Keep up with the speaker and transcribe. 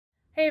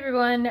Hey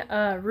everyone,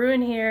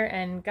 Ruin here,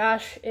 and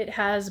gosh, it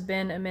has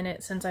been a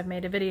minute since I've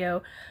made a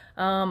video.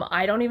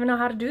 I don't even know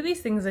how to do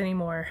these things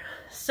anymore.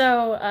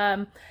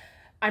 So,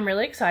 I'm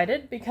really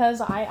excited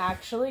because I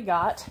actually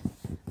got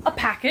a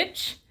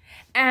package,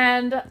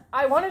 and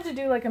I wanted to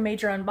do like a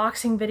major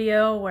unboxing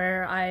video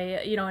where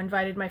I,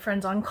 invited my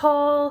friends on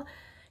call,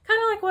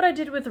 kind of like what I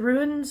did with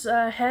Ruin's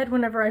head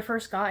whenever I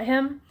first got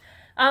him.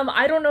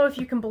 I don't know if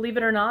you can believe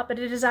it or not, but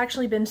it has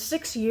actually been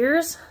 6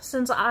 years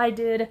since I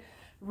did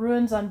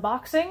Ruin's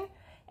unboxing,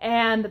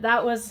 and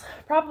that was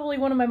probably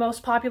one of my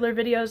most popular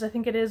videos. I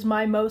think it is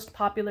my most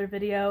popular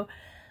video.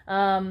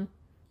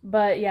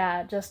 But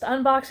yeah, just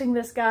unboxing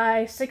this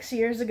guy 6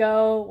 years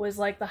ago was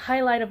like the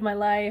highlight of my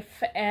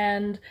life,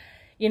 and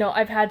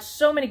I've had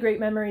so many great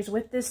memories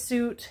with this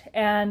suit,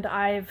 and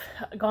I've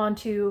gone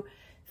to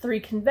 3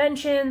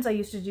 conventions. I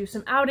used to do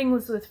some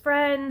outings with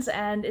friends,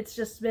 and it's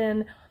just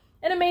been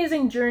an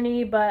amazing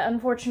journey. But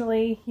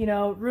unfortunately,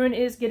 Ruin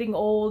is getting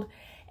old.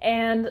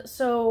 And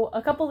so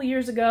a couple of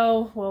years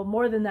ago, well,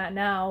 more than that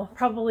now,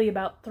 probably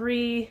about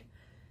three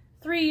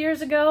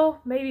years ago,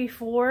 maybe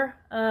 4,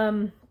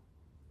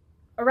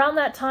 around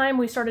that time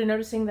we started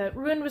noticing that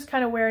Ruin was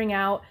kind of wearing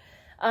out.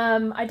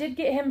 I did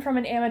get him from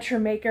an amateur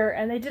maker,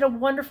 and they did a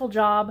wonderful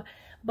job,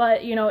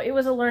 but it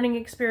was a learning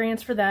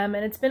experience for them,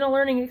 and it's been a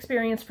learning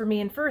experience for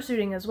me in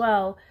fursuiting as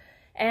well.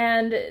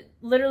 And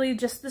literally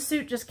just the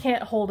suit just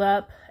can't hold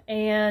up,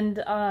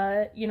 and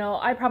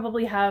I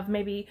probably have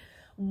maybe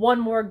one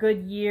more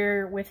good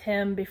year with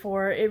him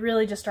before it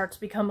really just starts to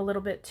become a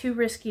little bit too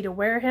risky to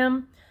wear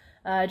him,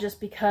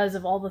 just because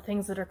of all the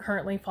things that are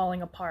currently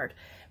falling apart.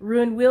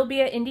 Ruin will be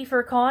at Indie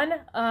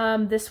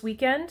FurCon this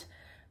weekend.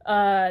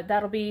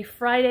 That'll be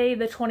Friday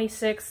the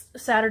 26th,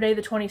 Saturday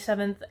the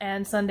 27th,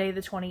 and Sunday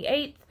the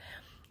 28th.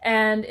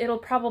 And it'll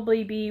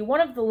probably be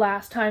one of the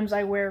last times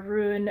I wear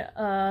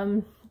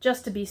Ruin,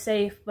 just to be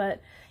safe,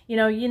 but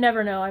you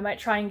never know. I might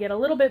try and get a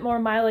little bit more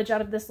mileage out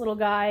of this little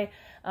guy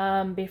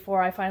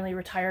before I finally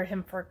retire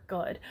him for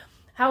good.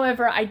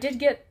 However, I did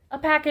get a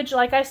package,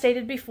 like I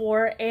stated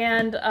before,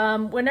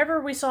 and whenever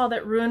we saw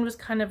that Ruin was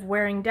kind of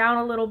wearing down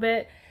a little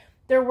bit,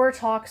 there were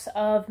talks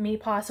of me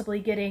possibly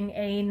getting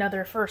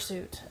another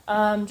fursuit.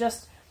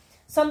 Just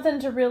something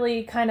to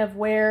really kind of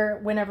wear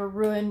whenever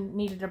Ruin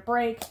needed a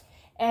break.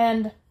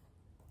 And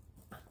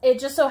it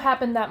just so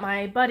happened that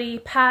my buddy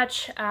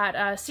Patch at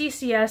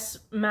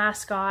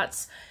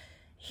CCSMascots,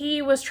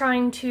 he was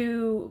trying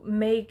to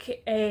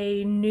make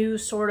a new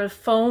sort of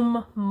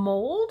foam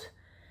mold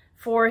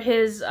for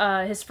his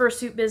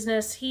fursuit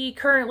business. He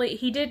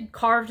did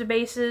carved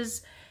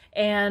bases,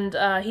 and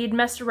he'd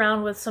messed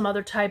around with some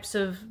other types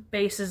of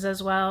bases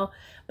as well,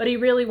 but he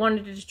really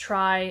wanted to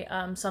try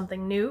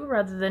something new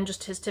rather than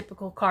just his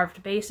typical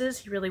carved bases.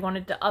 He really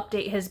wanted to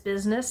update his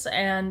business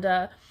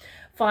and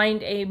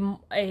find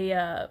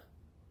a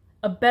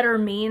better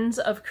means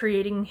of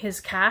creating his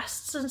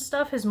casts and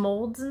stuff, his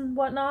molds and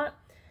whatnot.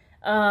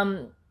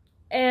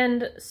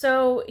 And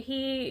so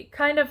he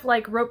kind of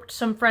like roped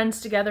some friends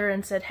together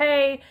and said,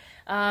 hey,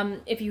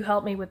 if you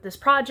help me with this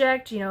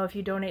project, if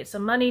you donate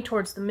some money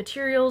towards the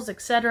materials,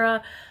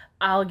 etc.,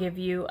 I'll give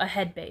you a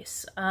head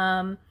base.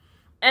 And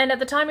at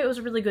the time it was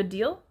a really good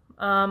deal.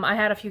 I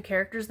had a few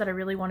characters that I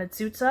really wanted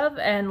suits of,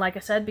 and like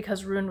I said,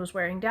 because Ruin was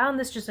wearing down,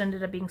 this just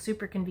ended up being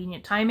super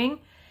convenient timing.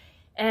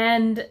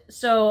 And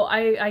so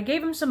I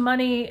gave him some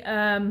money.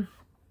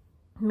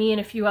 Me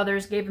and a few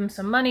others gave him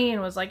some money and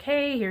was like,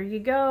 hey, here you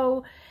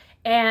go.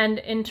 And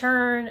in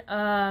turn,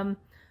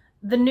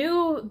 the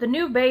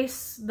new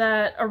base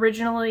that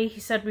originally he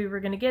said we were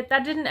going to get,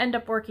 that didn't end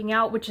up working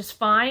out, which is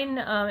fine.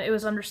 It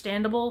was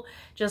understandable.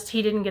 Just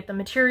he didn't get the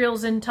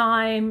materials in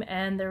time,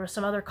 and there was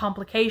some other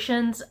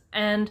complications.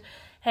 And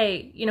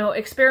hey,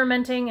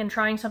 experimenting and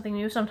trying something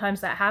new,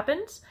 sometimes that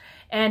happens.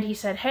 And he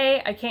said,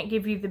 hey, I can't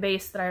give you the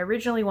base that I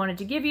originally wanted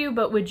to give you,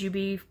 but would you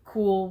be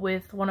cool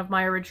with one of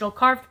my original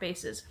carved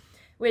bases?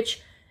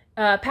 Which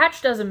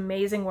Patch does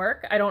amazing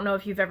work. I don't know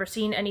if you've ever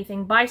seen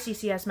anything by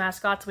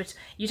CCSMascots, which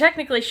you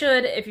technically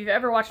should if you've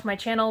ever watched my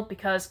channel,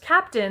 because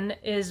Captain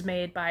is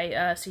made by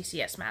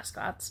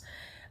CCSMascots.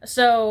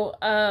 So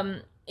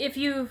if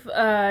you've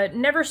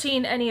never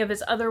seen any of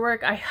his other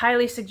work, I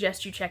highly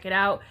suggest you check it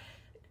out.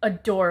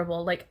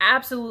 Adorable, like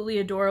absolutely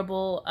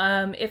adorable.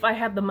 If I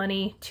had the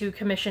money to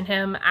commission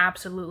him,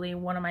 absolutely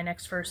one of my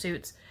next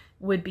fursuits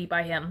would be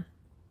by him.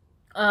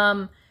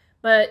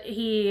 But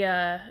he,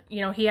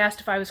 he asked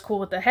if I was cool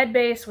with the head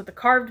base, with the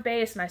carved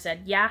base, and I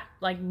said, yeah,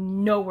 like,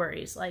 no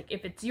worries. Like,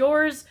 if it's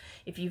yours,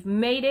 if you've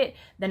made it,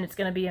 then it's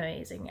gonna be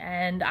amazing,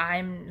 and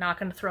I'm not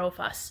gonna throw a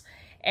fuss.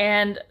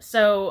 And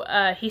so,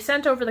 he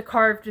sent over the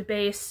carved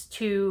base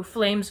to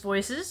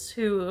Flamesvoices,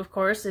 who, of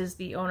course, is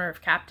the owner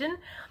of Captain,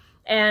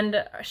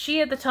 and she,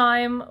 at the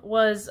time,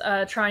 was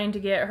trying to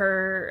get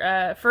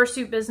her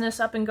fursuit business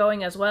up and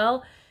going as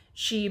well.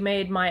 She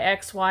made my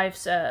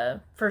ex-wife's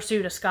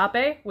fursuit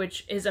escape,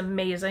 which is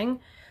amazing.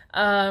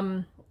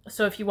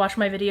 So if you watch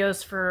my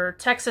videos for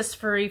Texas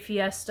Furry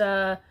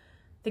Fiesta,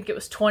 I think it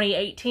was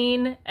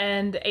 2018,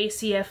 and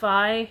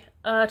ACFI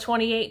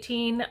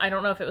 2018, I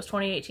don't know if it was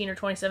 2018 or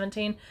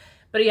 2017,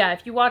 But yeah,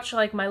 if you watch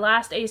like my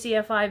last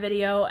ACFI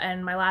video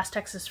and my last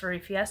Texas Furry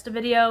Fiesta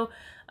video,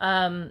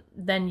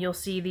 then you'll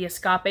see the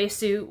escape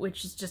suit,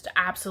 which is just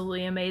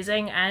absolutely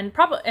amazing and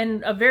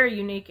a very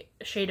unique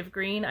shade of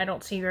green. I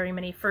don't see very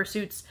many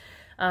fursuits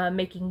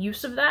making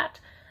use of that.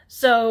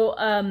 So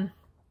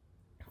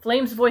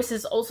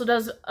Flamesvoices also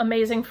does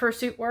amazing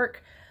fursuit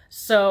work.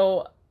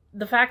 So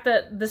the fact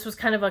that this was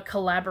kind of a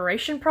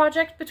collaboration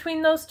project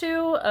between those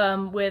two,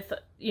 with,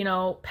 you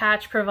know,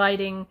 Patch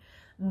providing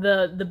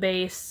the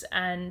base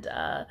and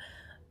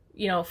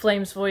you know,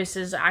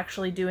 Flamesvoices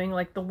actually doing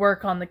like the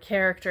work on the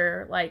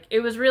character, like it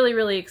was really,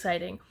 really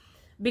exciting.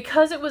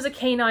 Because it was a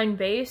canine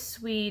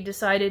base, we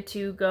decided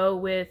to go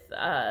with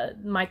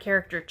my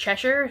character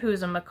Cheshire,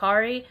 who's a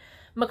Mecari.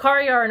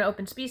 Mecari are an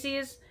open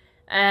species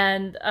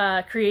and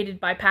created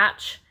by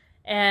Patch,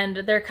 and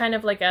they're kind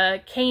of like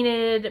a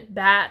Canid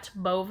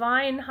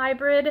Bovine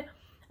hybrid.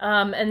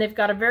 And they've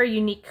got a very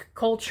unique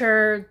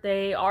culture.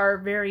 They are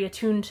very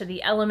attuned to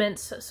the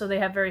elements, so they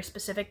have very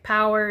specific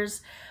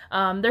powers.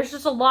 There's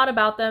just a lot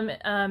about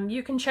them.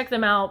 You can check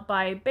them out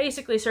by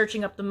basically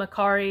searching up the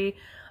Mecari,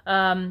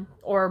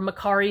 or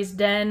Mecari's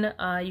Den.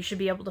 You should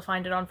be able to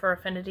find it on Fur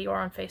Affinity or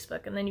on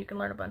Facebook, and then you can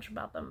learn a bunch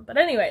about them. But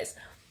anyways,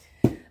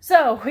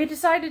 so we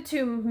decided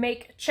to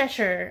make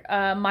Cheshire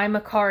my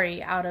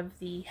Mecari out of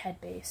the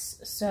head base.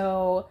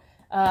 So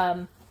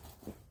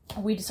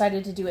we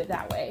decided to do it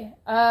that way.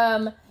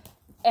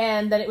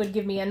 And then it would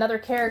give me another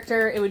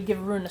character. It would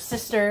give Rune a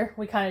sister.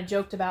 We kind of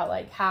joked about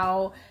like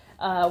how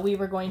we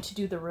were going to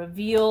do the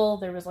reveal.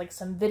 There was like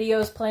some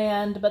videos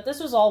planned, but this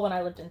was all when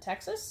I lived in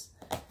Texas.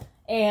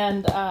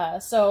 And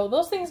so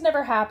those things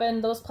never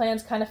happened. Those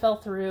plans kind of fell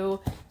through.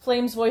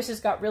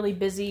 Flamesvoices got really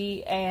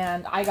busy,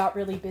 and I got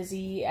really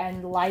busy,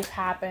 and life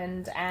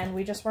happened, and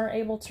we just weren't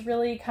able to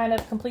really kind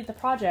of complete the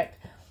project.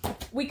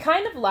 We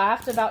kind of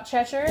laughed about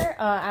Cheshire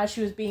as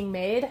she was being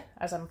made,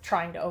 as I'm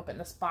trying to open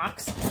this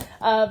box,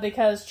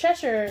 because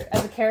Cheshire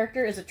as a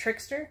character is a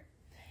trickster,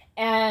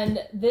 and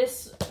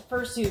this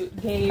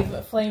fursuit gave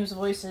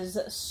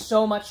Flamesvoices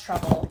so much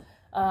trouble.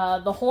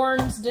 The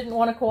horns didn't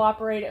want to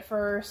cooperate at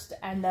first,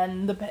 and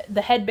then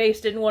the head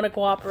base didn't want to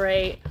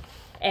cooperate,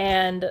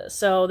 and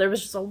so there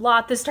was just a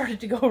lot that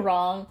started to go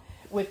wrong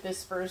with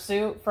this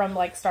fursuit from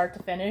like start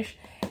to finish.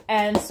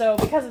 And so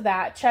because of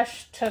that,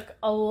 Chesh took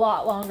a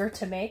lot longer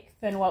to make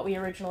than what we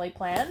originally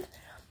planned,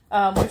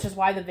 which is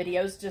why the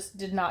videos just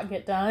did not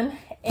get done.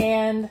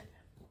 And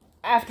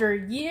after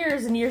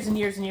years and years and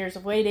years and years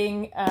of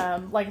waiting,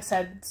 like I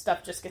said,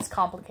 stuff just gets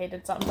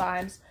complicated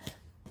sometimes,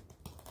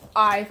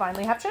 I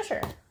finally have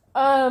Cheshire.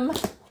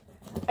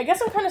 I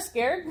guess I'm kind of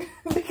scared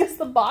because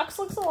the box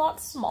looks a lot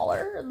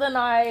smaller than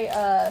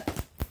I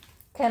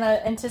kind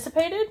of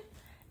anticipated.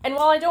 And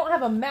while I don't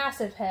have a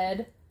massive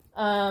head,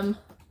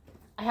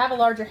 I have a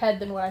larger head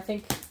than what I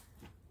think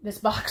this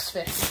box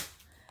fits.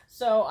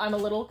 So I'm a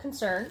little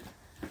concerned.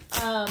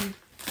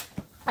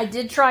 I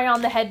did try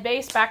on the head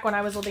base back when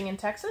I was living in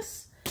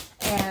Texas,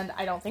 and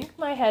I don't think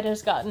my head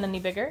has gotten any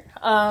bigger.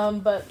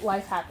 But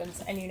life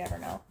happens, and you never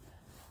know.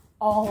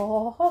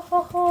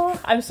 Oh,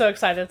 I'm so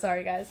excited.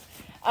 Sorry, guys.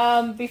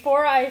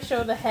 Before I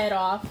show the head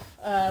off,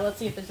 let's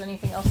see if there's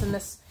anything else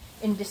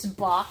in this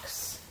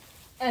box.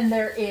 And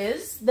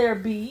there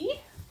be.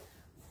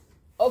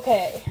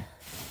 Okay.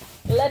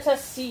 Let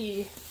us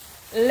see.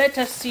 Let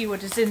us see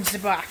what is in the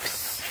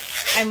box.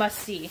 I must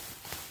see.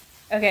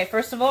 Okay,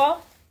 first of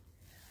all,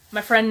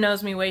 my friend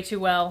knows me way too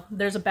well.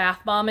 There's a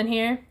bath bomb in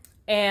here,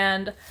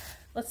 and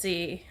let's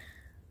see.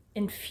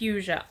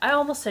 Infusia. I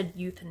almost said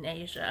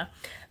euthanasia.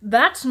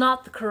 That's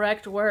not the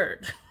correct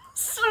word.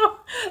 So,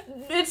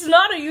 it's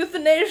not a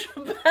euthanasia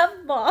bath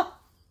bomb.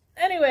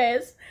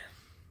 Anyways,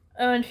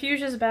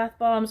 Infusia's bath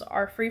bombs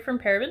are free from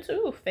parabens,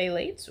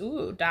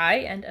 phthalates, dye,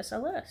 and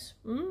SLS.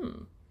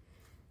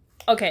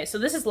 Okay, so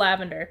this is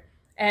lavender.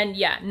 And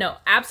yeah, no,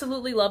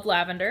 absolutely love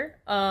lavender.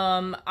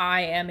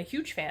 I am a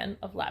huge fan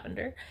of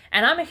lavender,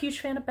 and I'm a huge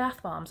fan of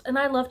bath bombs, and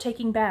I love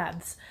taking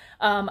baths.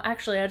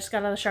 Actually, I just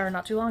got out of the shower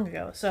not too long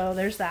ago, so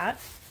there's that.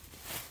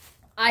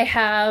 I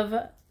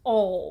have,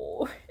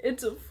 oh,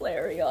 it's a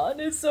Flareon.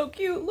 It's so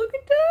cute. Look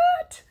at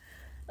that.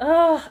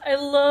 I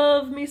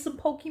love me some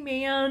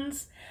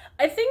Pokemons.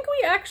 I think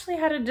we actually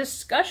had a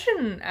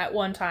discussion at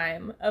one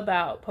time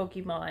about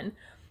Pokemon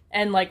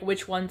and like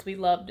which ones we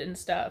loved and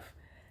stuff,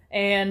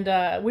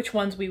 and which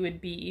ones we would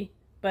be.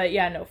 But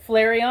yeah, no,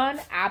 Flareon,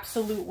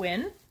 absolute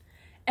win.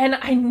 And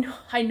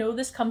I know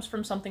this comes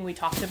from something we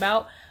talked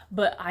about,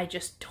 but I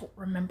just don't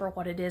remember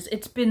what it is.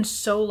 It's been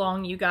so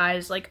long, you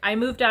guys. Like, I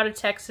moved out of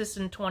Texas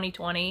in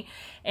 2020,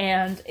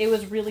 and it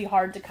was really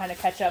hard to kind of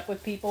catch up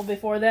with people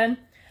before then.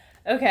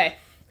 Okay.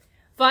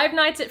 Five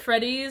Nights at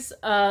Freddy's,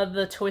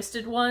 the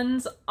twisted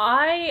ones.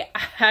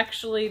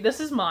 This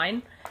is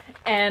mine,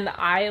 and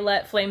I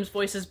let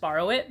Flamesvoices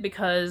borrow it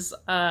because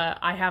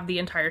I have the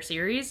entire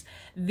series.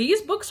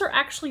 These books are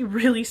actually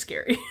really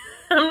scary.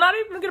 I'm not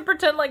even gonna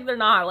pretend like they're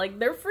not. Like,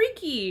 they're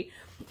freaky.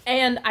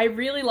 And I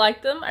really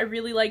like them. I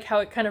really like how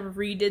it kind of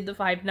redid the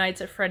Five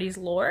Nights at Freddy's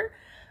lore.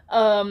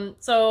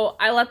 So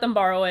I let them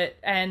borrow it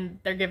and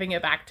they're giving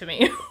it back to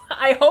me.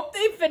 I hope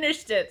they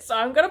finished it. So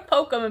I'm gonna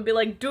poke them and be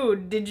like,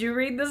 dude, did you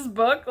read this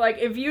book? Like,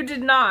 if you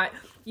did not,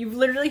 you've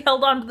literally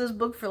held on to this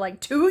book for like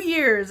 2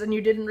 years and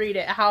you didn't read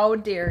it. How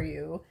dare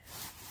you?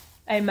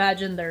 I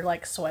imagine they're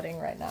like sweating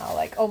right now.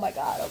 Like, oh my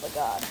god, oh my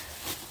god.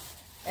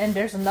 And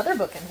there's another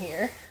book in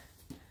here.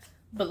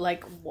 But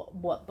like,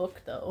 what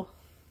book though?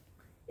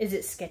 Is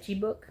it sketchy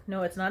book?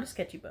 No, it's not a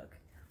sketchy book.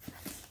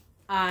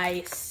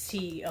 I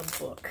see a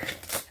book.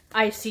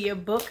 I see a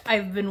book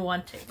I've been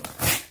wanting.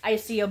 I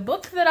see a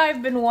book that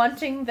I've been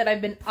wanting, that I've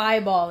been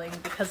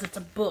eyeballing, because it's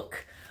a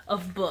book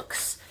of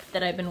books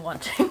that I've been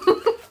wanting.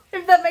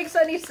 If that makes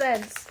any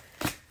sense.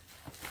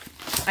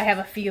 I have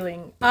a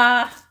feeling.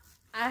 I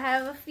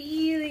have a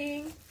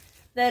feeling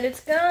that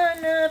it's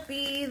gonna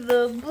be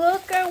the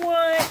book I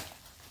want.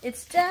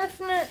 It's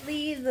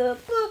definitely the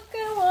book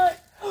I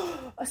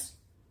want.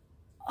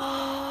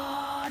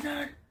 Oh,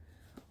 no.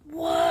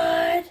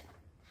 What?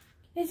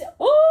 Is it?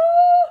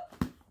 Oh!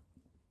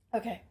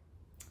 Okay.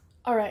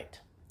 Alright.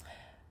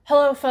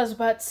 Hello,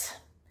 fuzzbutts.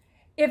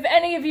 If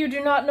any of you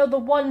do not know the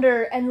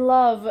wonder and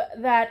love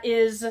that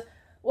is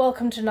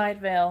Welcome to Night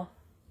Vale,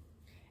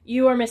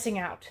 you are missing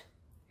out.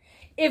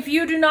 If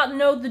you do not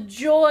know the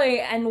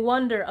joy and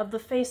wonder of the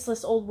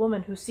faceless old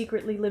woman who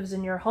secretly lives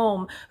in your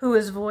home, who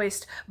is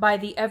voiced by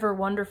the ever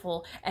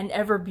wonderful and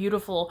ever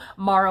beautiful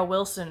Mara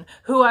Wilson,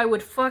 who I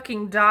would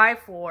fucking die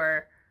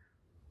for,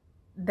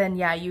 then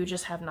yeah, you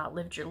just have not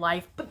lived your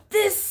life. But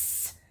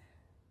this.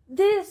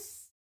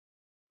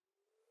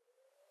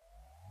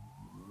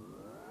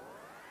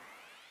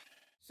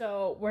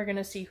 So we're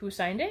gonna see who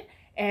signed it,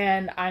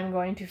 and I'm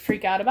going to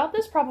freak out about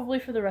this probably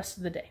for the rest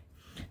of the day.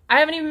 I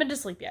haven't even been to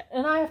sleep yet,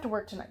 and I have to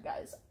work tonight,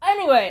 guys.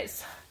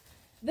 Anyways,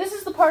 this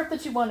is the part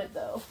that you wanted,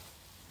 though.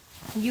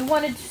 You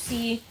wanted to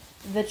see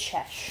the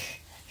Chesh.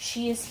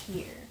 She is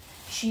here.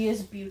 She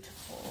is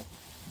beautiful.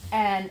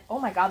 And, oh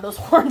my god, those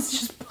horns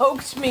just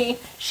poked me.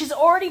 She's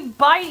already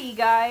bitey,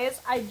 guys.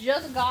 I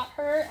just got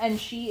her, and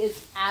she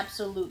is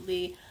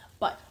absolutely,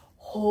 but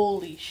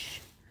holy sh...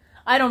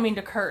 I don't mean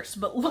to curse,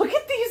 but look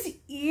at these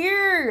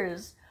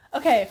ears.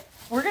 Okay,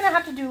 we're gonna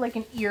have to do like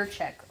an ear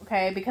check,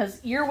 okay? Because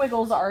ear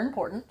wiggles are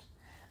important.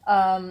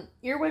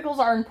 Ear wiggles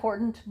are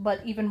important,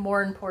 but even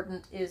more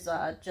important is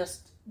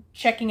just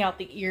checking out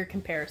the ear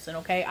comparison,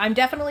 okay? I'm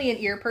definitely an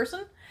ear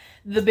person.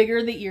 The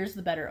bigger the ears,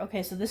 the better.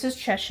 Okay, so this is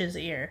Chesh's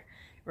ear,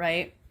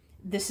 right?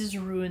 This is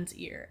Ruin's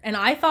ear. And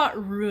I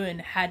thought Ruin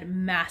had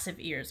massive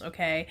ears,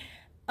 okay?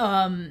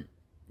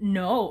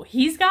 No,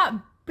 he's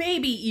got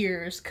baby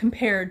ears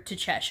compared to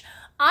Chesh.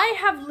 I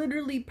have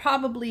literally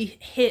probably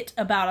hit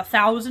about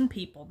 1,000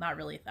 people. Not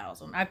really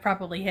 1,000. I've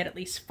probably hit at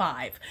least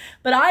 5.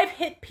 But I've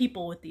hit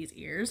people with these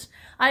ears.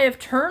 I have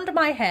turned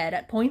my head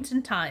at points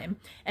in time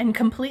and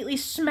completely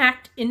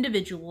smacked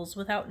individuals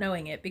without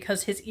knowing it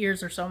because his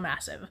ears are so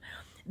massive.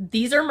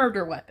 These are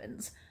murder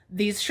weapons.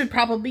 These should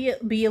probably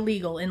be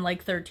illegal in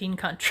like 13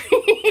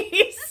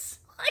 countries.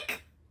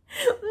 Like,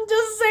 I'm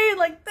just saying,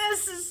 like,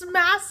 this is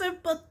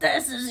massive, but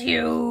this is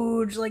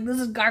huge. Like, this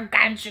is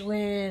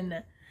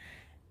gargantuan.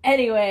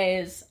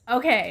 Anyways,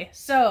 okay,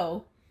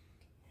 so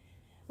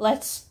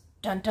let's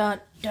dun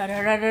dun da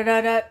da da da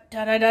da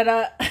da da da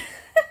da.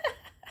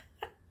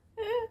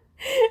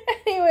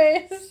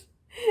 Anyways,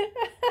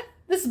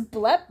 this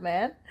blep,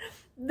 man.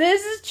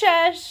 This is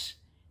Chesh.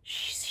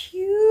 She's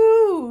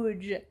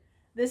huge.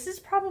 This is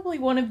probably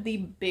one of the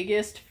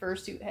biggest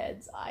fursuit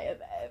heads I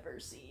have ever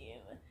seen.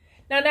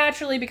 Now,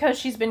 naturally, because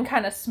she's been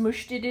kind of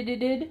smooshed,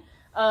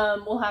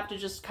 we'll have to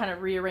just kind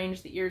of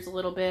rearrange the ears a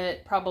little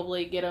bit,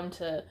 probably get them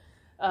to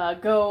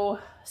go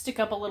stick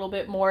up a little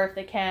bit more if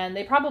they can.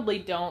 They probably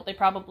don't. They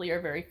probably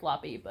are very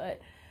floppy, but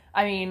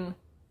I mean,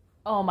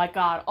 oh my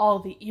god, all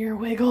the ear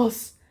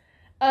wiggles.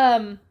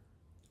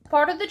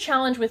 Part of the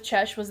challenge with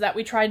Chesh was that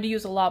we tried to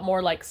use a lot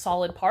more like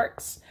solid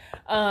parts,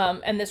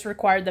 and this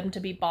required them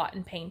to be bought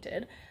and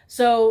painted.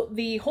 So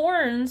the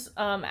horns,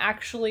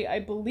 actually, I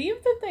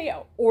believe that they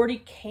already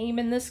came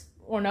in this,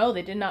 or no,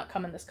 they did not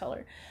come in this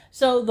color.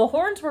 So the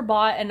horns were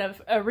bought, and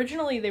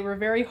originally they were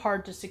very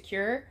hard to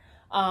secure.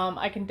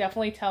 I can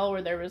definitely tell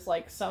where there was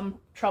like some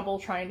trouble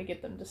trying to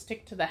get them to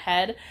stick to the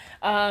head.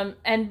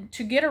 And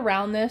to get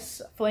around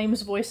this,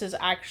 Flamesvoices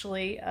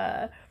actually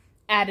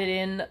added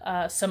in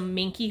some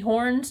minky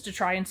horns to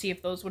try and see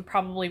if those would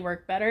probably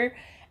work better.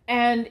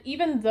 And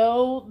even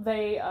though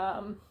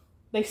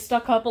they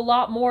stuck up a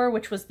lot more,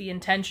 which was the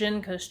intention,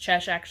 because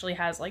Chesh actually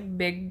has like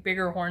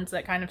bigger horns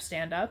that kind of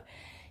stand up.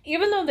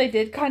 Even though they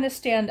did kind of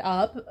stand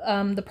up,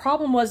 the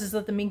problem is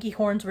that the minky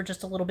horns were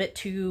just a little bit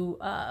too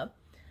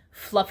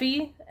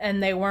fluffy,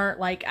 and they weren't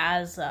like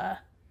as how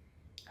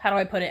do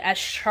I put it, as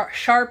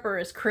sharp or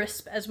as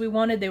crisp as we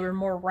wanted. They were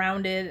more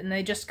rounded, and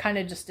they just kind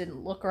of just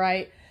didn't look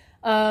right.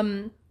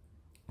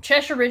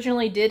 Chesh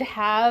originally did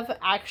have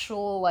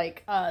actual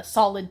like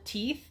solid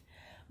teeth,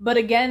 but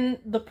again,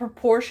 the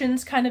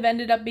proportions kind of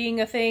ended up being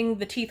a thing.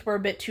 The teeth were a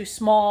bit too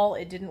small.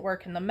 It didn't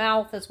work in the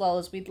mouth as well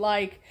as we'd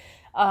like.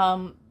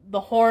 The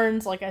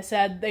horns, like I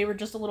said, they were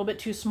just a little bit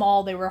too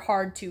small. They were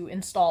hard to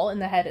install in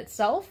the head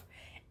itself.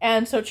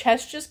 And so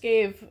Chesh just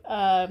gave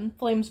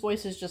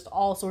Flamesvoices just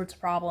all sorts of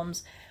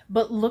problems.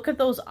 But look at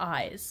those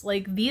eyes.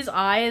 Like, these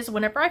eyes,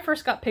 whenever I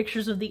first got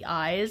pictures of the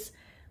eyes,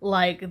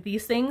 like,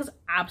 these things,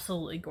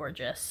 absolutely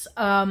gorgeous.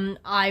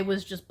 I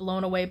was just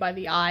blown away by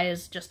the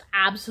eyes, just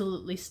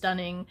absolutely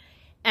stunning.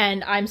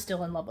 And I'm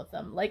still in love with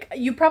them. Like,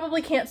 you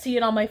probably can't see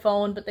it on my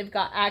phone, but they've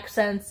got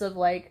accents of,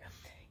 like,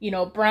 you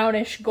know,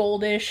 brownish,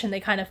 goldish, and they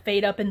kind of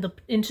fade up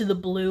into the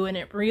blue, and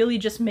it really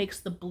just makes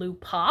the blue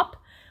pop.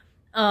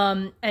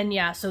 And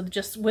yeah, so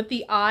just with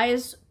the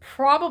eyes,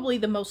 probably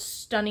the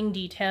most stunning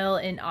detail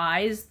in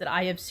eyes that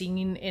I have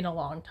seen in a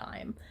long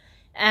time.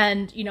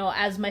 And, you know,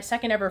 as my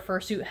second ever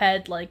fursuit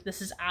head, like,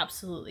 this is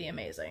absolutely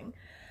amazing.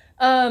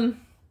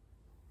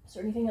 Is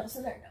there anything else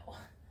in there? No.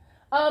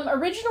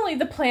 Originally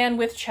the plan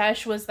with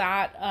Chesh was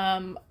that,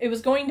 it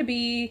was going to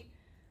be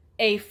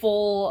a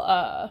full,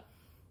 a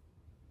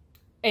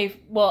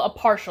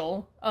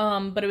partial,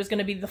 but it was going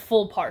to be the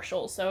full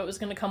partial. So it was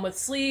going to come with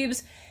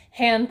sleeves,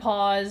 hand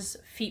paws,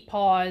 feet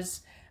paws,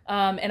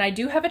 and I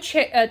do have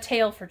a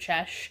tail for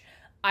Chesh.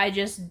 I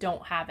just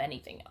don't have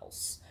anything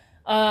else.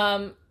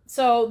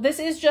 So this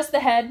is just the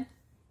head.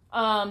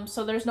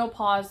 So there's no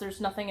paws, there's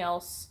nothing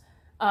else.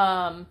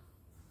 And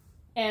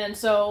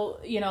so,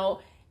 you know,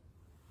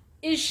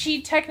 is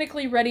she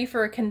technically ready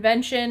for a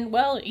convention?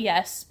 Well,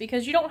 yes,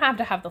 because you don't have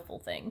to have the full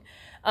thing.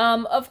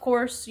 Of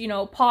course, you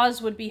know,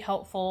 paws would be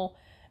helpful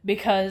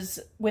because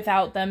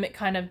without them, it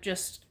kind of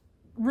just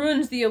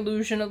ruins the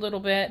illusion a little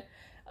bit.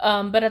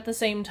 But at the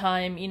same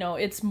time, you know,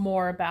 it's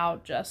more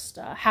about just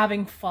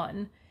having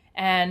fun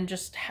and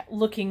just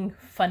looking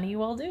funny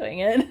while doing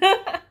it.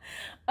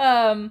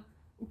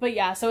 But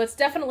yeah, so it's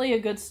definitely a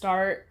good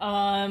start.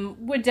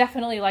 Would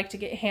definitely like to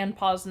get hand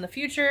paws in the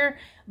future,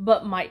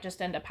 but might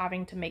just end up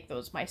having to make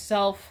those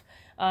myself,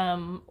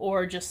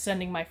 or just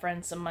sending my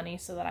friends some money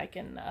so that I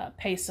can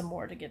pay some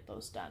more to get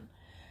those done.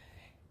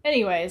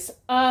 Anyways,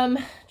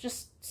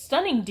 just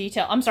stunning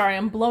detail. I'm sorry,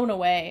 I'm blown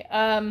away.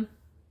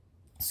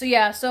 So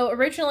yeah, so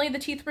originally the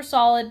teeth were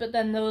solid, but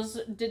then those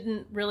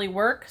didn't really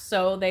work,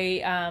 so they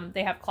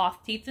have cloth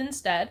teeth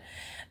instead.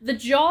 The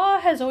jaw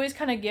has always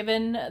kind of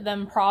given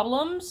them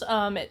problems.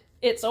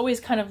 It's always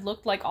kind of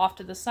looked like off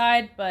to the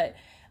side, but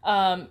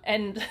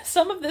and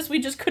some of this we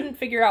just couldn't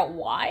figure out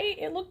why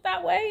it looked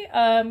that way,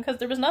 because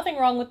there was nothing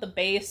wrong with the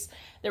base,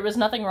 there was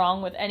nothing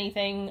wrong with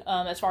anything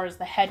as far as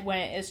the head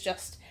went.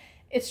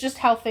 It's just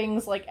how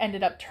things like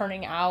ended up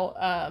turning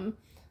out.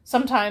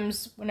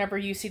 Sometimes whenever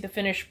you get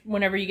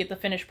the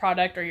finished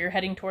product or you're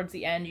heading towards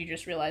the end, you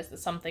just realize that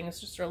some things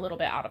just are a little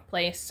bit out of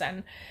place,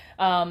 and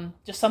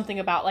just something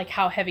about like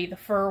how heavy the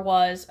fur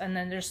was, and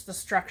then just the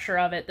structure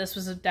of it. This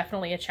was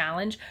definitely a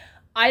challenge.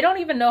 I don't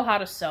even know how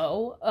to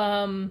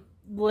sew.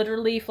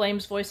 Literally,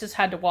 Flamesvoices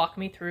had to walk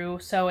me through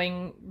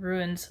sewing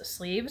Ruin's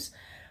sleeves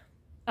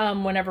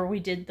whenever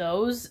we did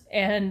those,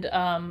 and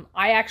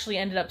I actually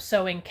ended up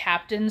sewing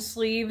Captain's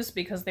sleeves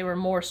because they were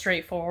more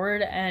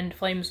straightforward, and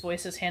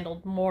Flamesvoices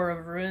handled more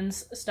of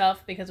Ruin's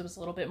stuff because it was a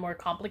little bit more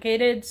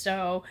complicated.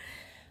 So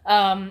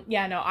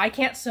yeah, no, I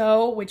can't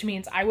sew, which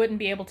means I wouldn't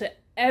be able to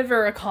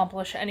ever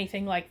accomplish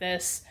anything like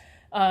this.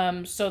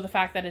 So the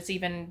fact that it's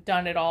even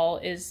done at all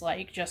is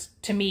like,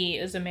 just to me,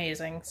 is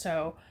amazing.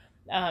 So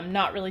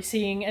not really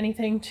seeing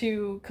anything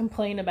to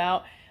complain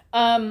about.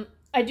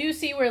 I do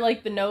see where,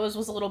 like, the nose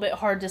was a little bit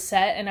hard to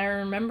set, and I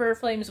remember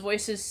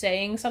Flamesvoices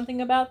saying something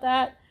about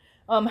that,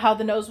 how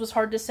the nose was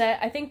hard to set.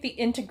 I think the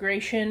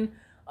integration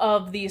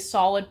of these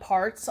solid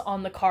parts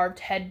on the carved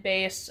head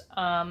base,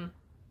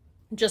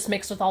 just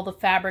mixed with all the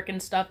fabric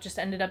and stuff, just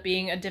ended up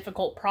being a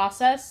difficult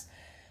process.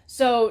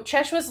 So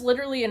Chesh was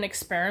literally an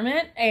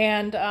experiment,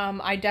 and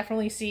I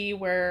definitely see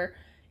where,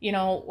 you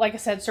know, like I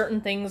said,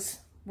 certain things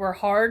were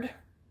hard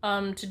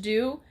to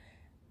do,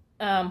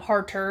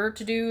 harder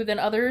to do than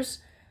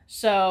others.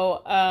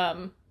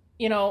 So,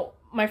 you know,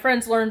 my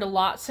friends learned a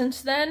lot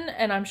since then,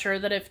 and I'm sure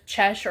that if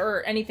Chesh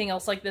or anything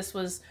else like this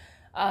was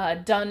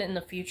done in the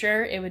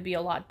future, it would be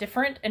a lot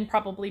different and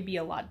probably be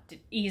a lot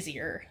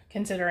easier,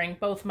 considering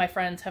both my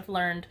friends have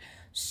learned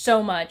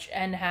so much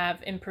and have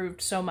improved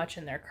so much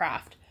in their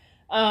craft.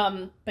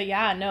 But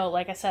yeah, no,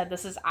 like I said,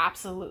 this is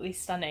absolutely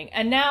stunning.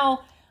 And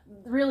now,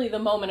 really the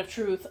moment of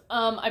truth.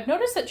 I've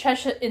noticed that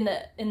Chesh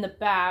in the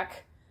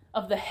back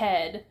of the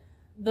head,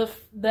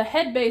 the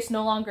head base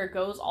no longer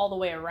goes all the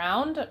way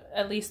around,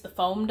 at least the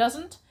foam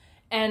doesn't,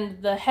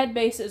 and the head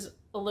base is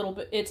a little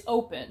bit, it's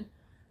open.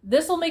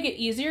 This will make it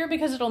easier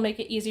because it'll make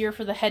it easier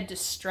for the head to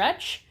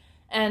stretch,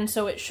 and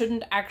so it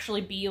shouldn't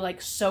actually be like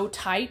so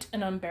tight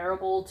and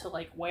unbearable to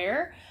like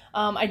wear.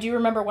 I do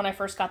remember when I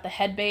first got the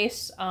head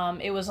base,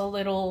 it was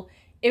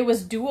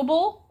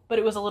doable, but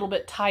it was a little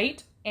bit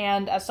tight,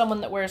 and as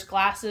someone that wears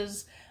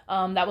glasses,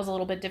 that was a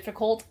little bit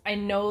difficult. I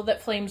know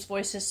that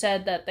Flamesvoices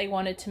said that they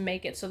wanted to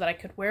make it so that I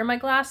could wear my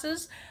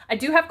glasses. I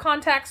do have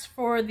contacts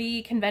for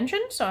the convention,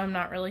 so I'm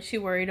not really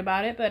too worried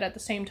about it, but at the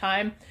same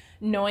time,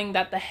 knowing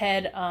that the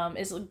head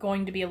is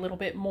going to be a little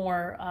bit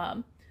more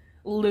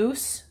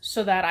loose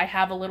so that I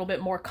have a little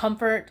bit more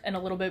comfort and a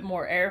little bit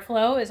more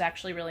airflow is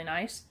actually really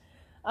nice.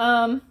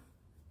 And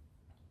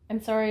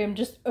I'm sorry, I'm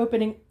just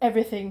opening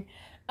everything.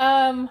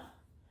 So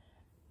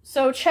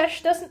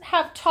Chesh doesn't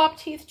have top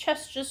teeth,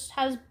 Chesh just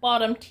has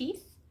bottom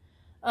teeth,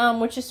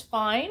 which is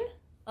fine.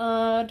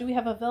 Do we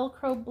have a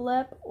Velcro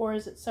blep, or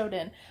is it sewed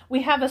in?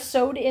 We have a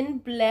sewed in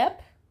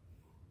blep,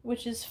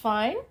 which is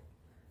fine.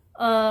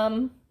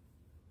 Mouth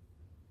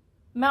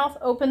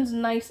opens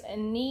nice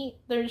and neat.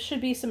 There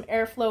should be some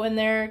airflow in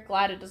there.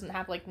 Glad it doesn't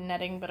have like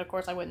netting, but of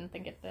course I wouldn't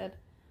think it did.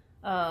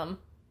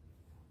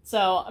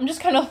 So I'm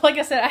just kind of, like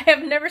I said, I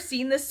have never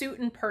seen this suit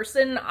in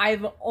person.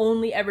 I've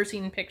only ever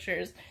seen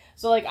pictures.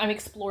 So like I'm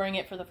exploring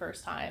it for the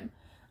first time.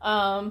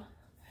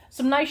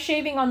 Some nice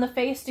shaving on the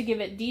face to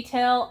give it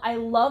detail. I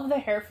love the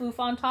hair floof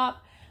on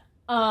top.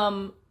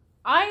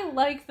 I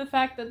like the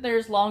fact that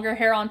there's longer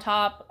hair on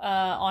top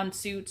on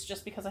suits,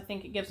 just because I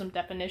think it gives them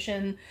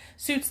definition.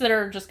 Suits that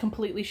are just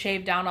completely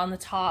shaved down on the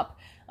top,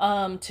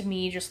 to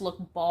me, just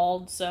look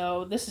bald,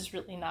 so this is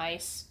really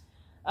nice.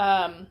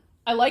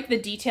 I like the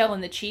detail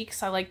in the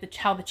cheeks. I like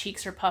how the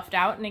cheeks are puffed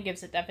out, and it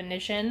gives it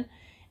definition.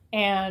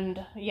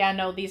 And yeah,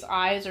 no, these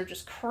eyes are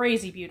just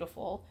crazy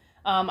beautiful.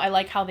 I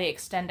like how they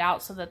extend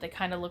out so that they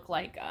kind of look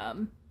like,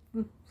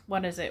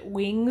 what is it,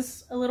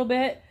 wings a little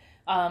bit.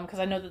 Because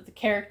I know that the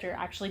character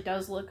actually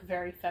does look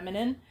very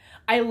feminine.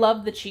 I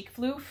love the cheek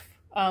floof.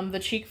 The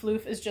cheek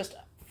floof is just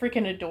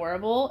freaking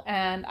adorable,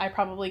 and I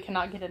probably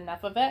cannot get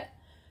enough of it.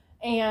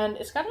 And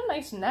it's got a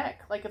nice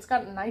neck. Like, it's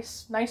got a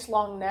nice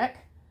long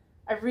neck.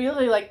 I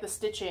really like the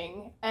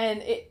stitching.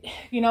 And it,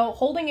 you know,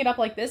 holding it up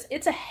like this,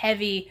 it's a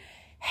heavy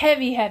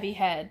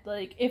head.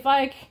 Like, if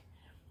I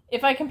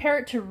compare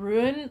it to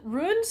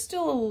Rune's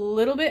still a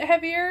little bit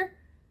heavier.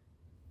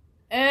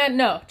 And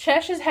no,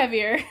 Chesh is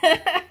heavier.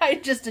 I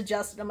just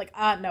adjusted. I'm like,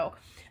 no.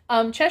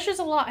 Chesh is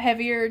a lot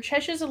heavier.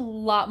 Chesh is a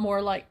lot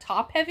more like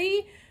top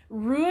heavy.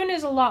 Rune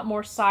is a lot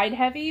more side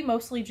heavy,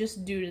 mostly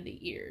just due to the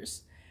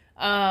ears.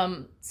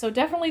 So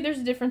definitely there's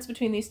a difference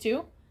between these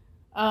two.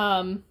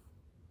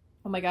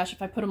 Oh my gosh,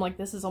 if I put them like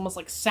this, it's almost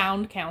like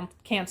sound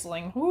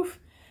canceling. Woof.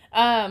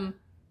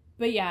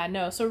 But yeah,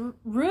 no. So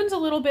Rune's a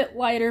little bit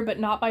lighter, but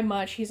not by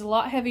much. He's a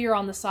lot heavier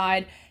on the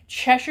side.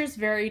 Cheshire's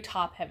very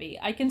top heavy.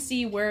 I can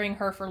see wearing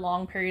her for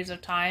long periods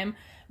of time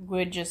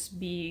would just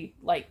be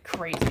like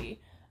crazy.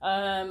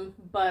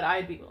 But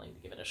I'd be willing to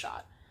give it a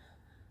shot.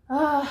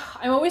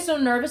 I'm always so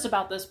nervous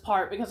about this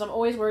part because I'm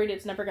always worried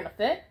it's never gonna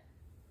fit.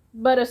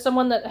 But as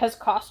someone that has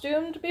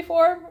costumed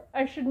before,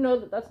 I should know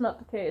that that's not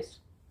the case.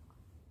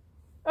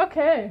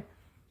 Okay.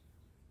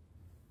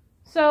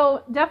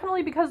 So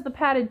definitely because of the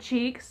padded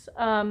cheeks,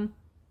 I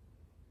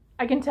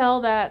can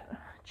tell that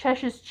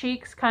Chesh's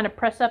cheeks kind of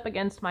press up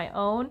against my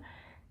own.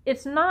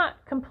 It's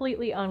not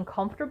completely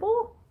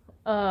uncomfortable.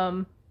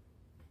 Yeah,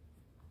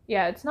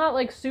 it's not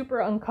like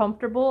super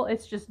uncomfortable.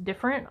 It's just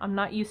different. I'm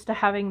not used to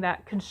having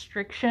that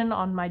constriction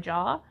on my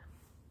jaw.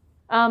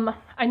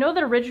 I know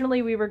that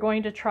originally we were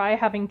going to try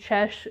having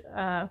Chesh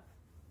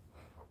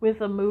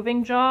with a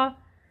moving jaw.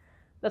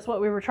 That's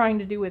what we were trying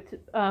to do with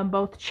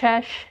both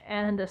Chesh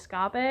and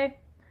Escape.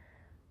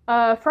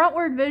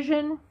 Frontward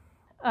vision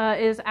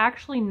is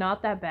actually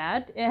not that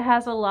bad. It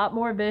has a lot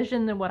more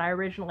vision than what I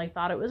originally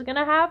thought it was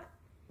gonna have.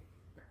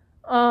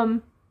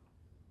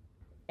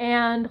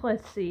 And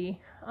let's see.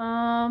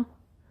 Side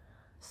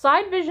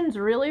vision's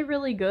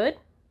really good.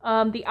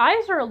 The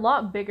eyes are a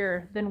lot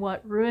bigger than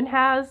what Rune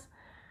has.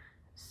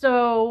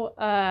 So,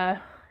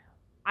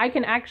 I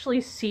can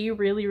actually see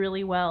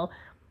really well.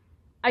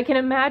 I can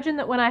imagine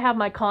that when I have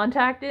my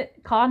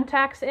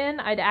contacts in,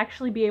 I'd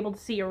actually be able to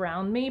see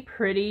around me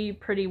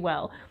pretty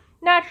well.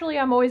 Naturally,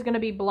 I'm always going to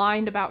be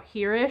blind about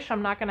here-ish.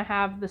 I'm not going to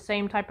have the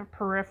same type of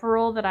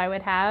peripheral that I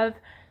would have,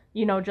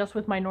 you know, just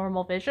with my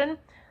normal vision.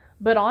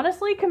 But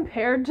honestly,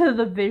 compared to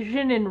the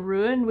vision in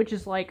Ruin, which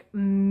is, like,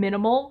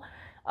 minimal,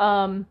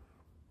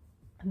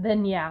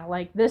 then yeah,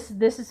 like, this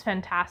is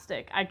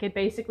fantastic. I could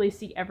basically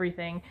see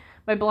everything.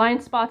 My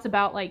blind spot's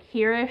about, like,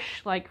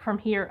 here-ish. Like, from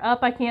here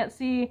up, I can't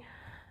see.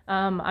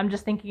 I'm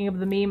just thinking of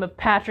the meme of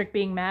Patrick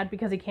being mad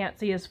because he can't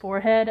see his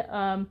forehead.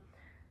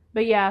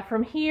 But yeah,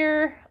 from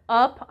here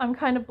up, I'm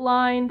kind of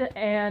blind,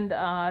 and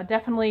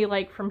definitely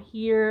like from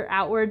here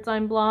outwards,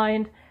 I'm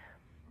blind.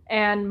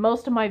 And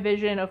most of my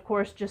vision, of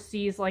course, just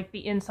sees like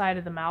the inside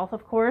of the mouth,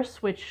 of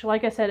course, which,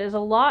 like I said, is a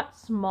lot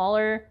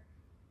smaller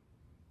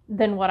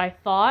than what I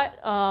thought.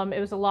 It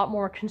was a lot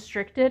more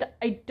constricted.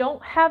 I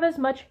don't have as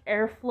much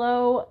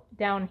airflow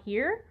down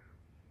here.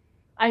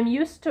 I'm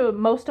used to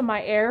most of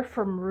my air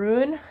from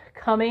Rune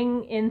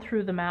coming in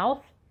through the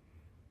mouth.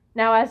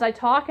 Now, as I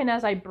talk and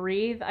as I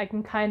breathe, I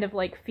can kind of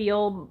like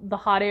feel the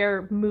hot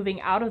air moving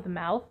out of the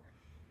mouth,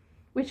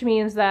 which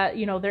means that,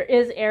 you know, there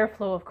is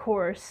airflow, of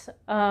course.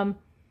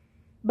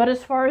 But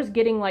as far as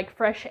getting like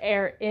fresh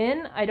air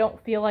in, I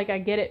don't feel like I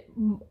get it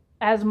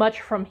as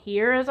much from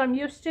here as I'm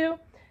used to.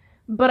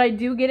 But I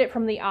do get it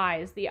from the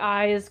eyes. The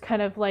eyes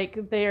kind of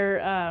like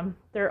they're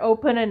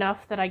open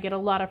enough that I get a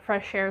lot of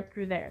fresh air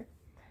through there.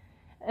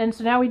 And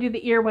so now we do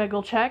the ear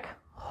wiggle check.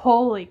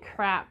 Holy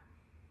crap.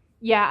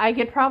 Yeah, I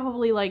could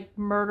probably like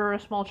murder a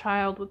small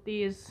child with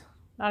these.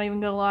 Not even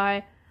gonna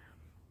lie.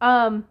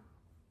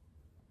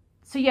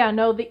 So yeah,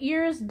 no, the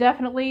ears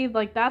definitely,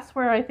 like, that's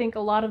where I think a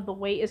lot of the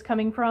weight is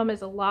coming from,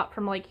 is a lot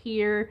from, like,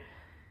 here,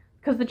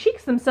 because the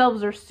cheeks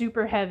themselves are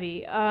super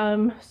heavy.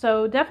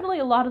 So definitely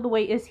a lot of the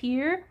weight is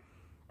here,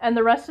 and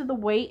the rest of the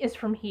weight is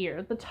from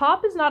here. The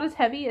top is not as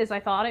heavy as I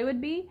thought it would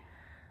be.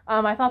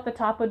 I thought the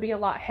top would be a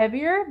lot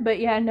heavier, but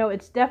yeah, no,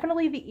 it's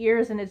definitely the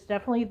ears and it's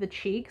definitely the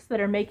cheeks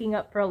that are making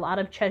up for a lot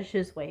of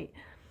Chesh's weight.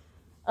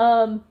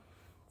 So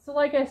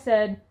like I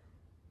said,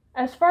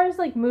 as far as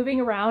like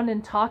moving around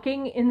and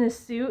talking in this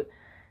suit,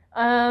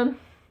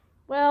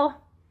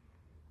 well,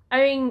 I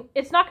mean,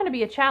 it's not going to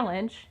be a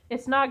challenge.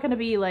 It's not going to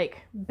be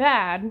like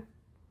bad,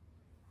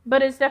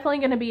 but it's definitely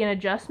going to be an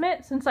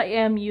adjustment since I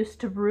am used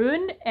to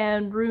Rune,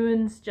 and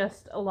Rune's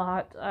just a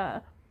lot,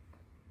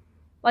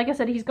 like I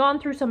said, he's gone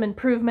through some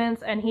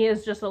improvements and he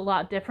is just a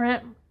lot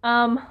different.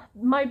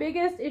 My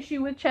biggest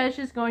issue with Chesh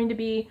is going to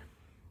be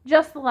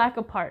just the lack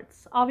of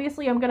parts.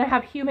 Obviously, I'm going to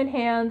have human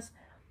hands.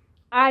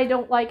 I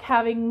don't like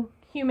having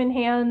human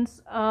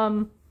hands.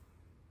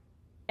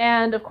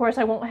 And of course,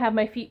 I won't have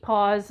my feet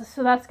paws,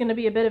 so that's going to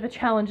be a bit of a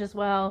challenge as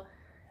well.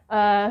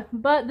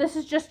 But this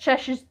is just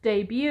Chesh's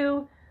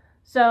debut,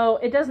 so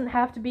it doesn't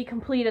have to be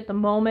complete at the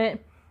moment.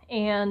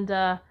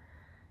 And,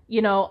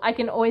 you know, I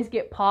can always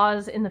get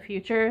paws in the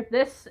future.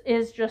 This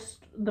is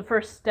just the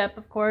first step,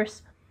 of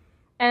course.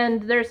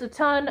 And there's a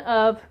ton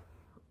of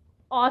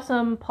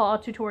awesome paw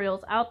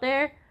tutorials out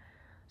there.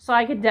 So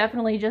I could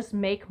definitely just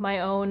make my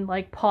own,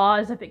 like,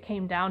 paws if it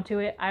came down to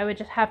it. I would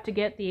just have to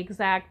get the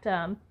exact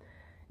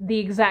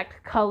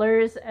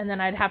colors, and then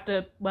I'd have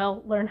to,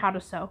 well, learn how to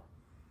sew.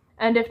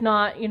 And if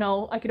not, you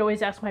know, I could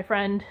always ask my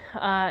friend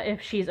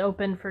if she's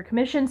open for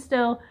commission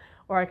still,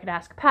 or I could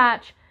ask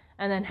Patch,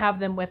 and then have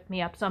them whip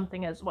me up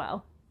something as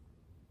well.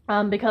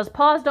 Because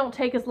paws don't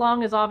take as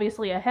long as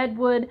obviously a head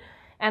would,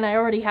 and I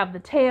already have the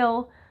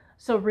tail,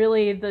 so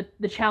really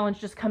the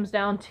challenge just comes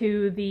down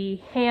to the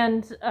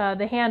hand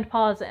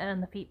paws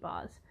and the feet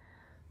paws.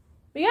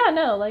 But yeah,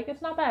 no, like,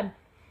 it's not bad.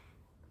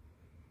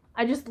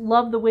 I just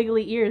love the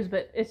wiggly ears,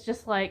 but it's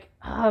just like,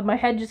 my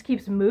head just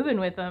keeps moving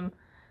with them.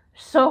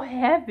 So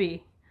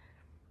heavy.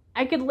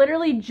 I could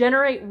literally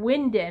generate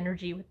wind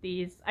energy with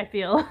these, I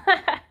feel.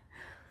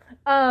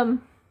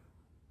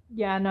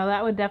 Yeah, no,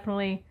 that would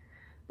definitely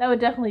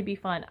be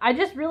fun. I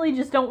just really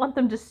just don't want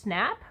them to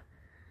snap.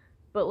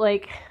 But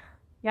like,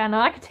 yeah,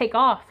 no, I could take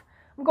off.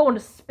 I'm going to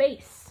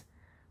space.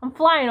 I'm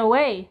flying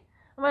away.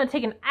 I'm gonna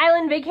take an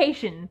island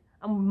vacation.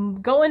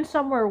 I'm going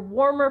somewhere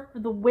warmer for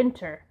the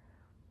winter.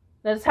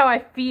 That's how I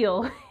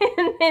feel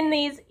in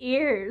these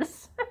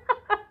ears.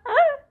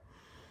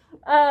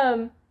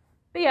 But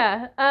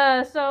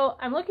yeah, so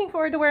I'm looking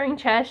forward to wearing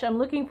Chesh. I'm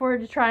looking forward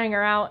to trying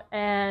her out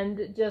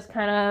and just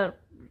kind of,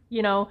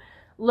 you know,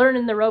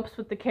 learning the ropes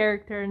with the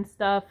character and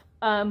stuff.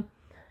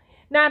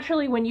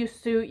 Naturally, when you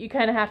suit, you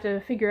kind of have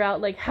to figure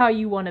out, like, how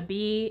you want to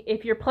be.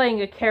 If you're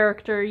playing a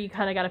character, you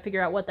kind of got to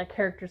figure out what that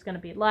character is going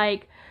to be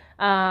like.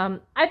 I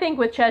think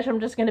with Chesh, I'm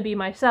just going to be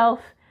myself.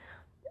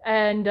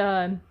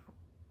 And,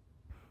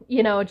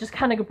 you know, just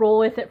kind of roll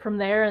with it from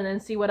there and then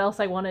see what else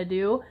I want to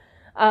do.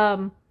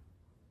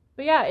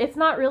 But yeah, it's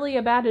not really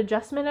a bad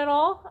adjustment at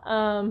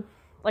all.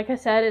 Like I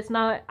said, it's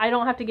not, I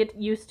don't have to get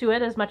used to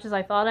it as much as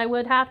I thought I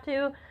would have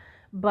to.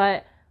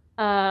 But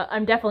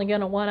I'm definitely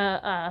going to want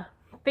to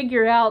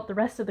figure out the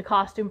rest of the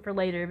costume for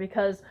later,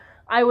 because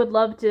I would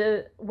love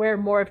to wear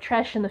more of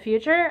Chesh in the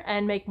future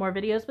and make more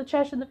videos with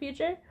Chesh in the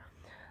future.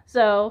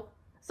 So,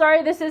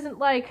 sorry this isn't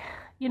like,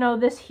 you know,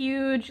 this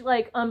huge,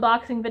 like,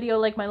 unboxing video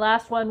like my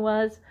last one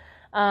was.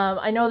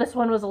 I know this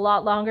one was a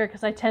lot longer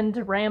because I tend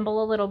to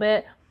ramble a little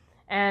bit,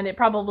 and it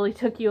probably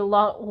took you a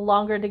lot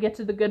longer to get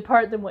to the good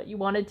part than what you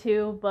wanted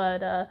to,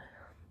 but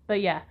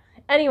yeah.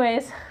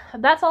 Anyways,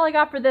 that's all I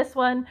got for this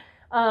one.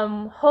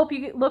 Hope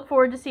you look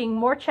forward to seeing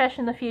more Chesh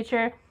in the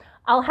future.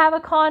 I'll have a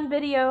con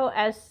video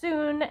as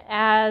soon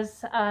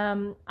as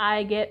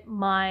I get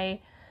my,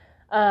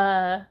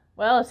 well,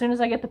 as soon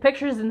as I get the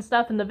pictures and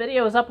stuff and the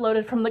video is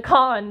uploaded from the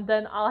con,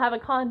 then I'll have a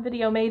con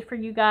video made for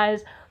you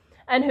guys.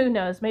 And who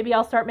knows, maybe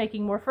I'll start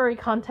making more furry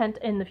content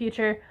in the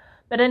future.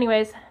 But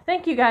anyways,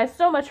 thank you guys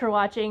so much for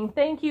watching.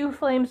 Thank you,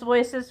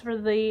 Flamesvoices, for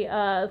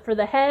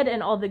the head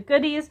and all the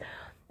goodies.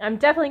 I'm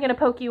definitely going to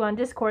poke you on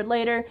Discord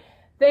later.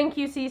 Thank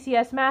you,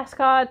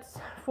 CCSMascots,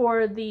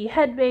 for the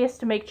head base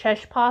to make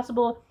Chesh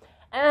possible,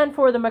 and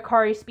for the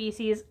Mecari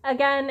species.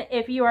 Again,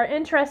 if you are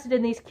interested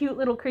in these cute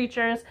little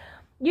creatures,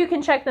 you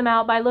can check them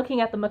out by looking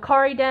at the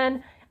Mecari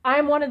Den.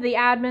 I'm one of the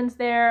admins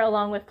there,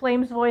 along with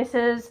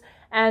Flamesvoices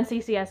and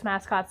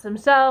CCSMascots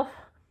himself.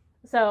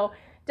 So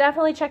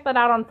definitely check that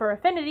out on Fur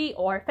Affinity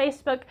or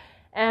Facebook.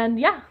 And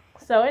yeah,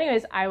 so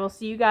anyways, I will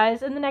see you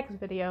guys in the next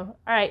video.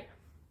 Alright,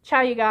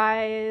 ciao you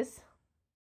guys.